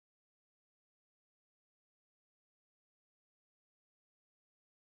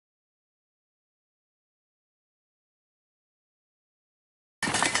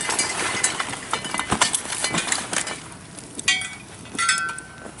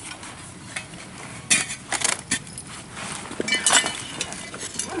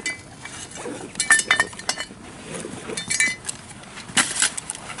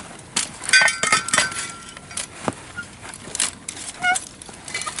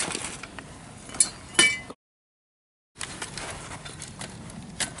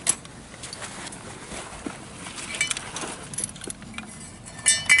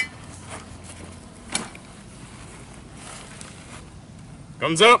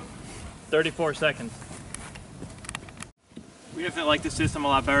Thumbs up. 34 seconds. We definitely like the system a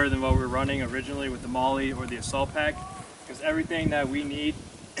lot better than what we were running originally with the Molly or the Assault Pack, because everything that we need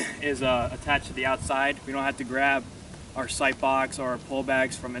is attached to the outside. We don't have to grab our sight box or our pull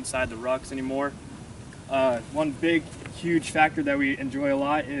bags from inside the rucks anymore. One big, huge factor that we enjoy a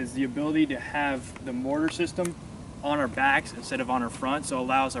lot is the ability to have the mortar system on our backs instead of on our front, so it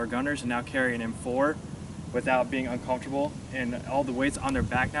allows our gunners to now carry an M4 without being uncomfortable, and all the weight's on their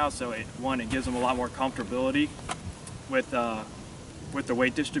back now, so it gives them a lot more comfortability with the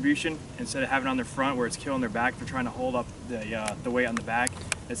weight distribution. Instead of having it on their front where it's killing their back, they're trying to hold up the weight on the back.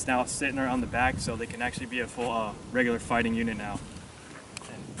 It's now sitting there on the back, so they can actually be a full regular fighting unit now.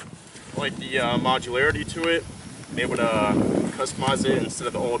 I like the modularity to it, being able to customize it. Instead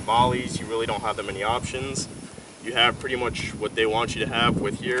of the old Mollies, you really don't have that many options. You have pretty much what they want you to have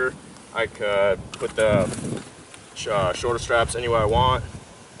with here. I could put the shoulder straps anywhere I want.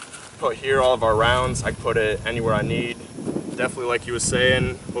 Put here all of our rounds. I can put it anywhere I need. Definitely, like you were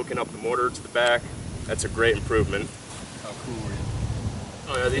saying, hooking up the mortar to the back, that's a great improvement. How cool are you?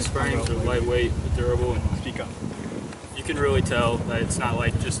 Oh yeah, these frames are lightweight, but durable, and Speak up. you can really tell that it's not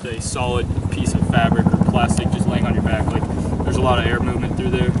like just a solid piece of fabric or plastic just laying on your back. Like, there's a lot of air movement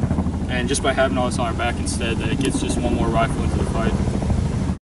through there, and just by having all this on our back instead, that it gets just one more rifle into the fight.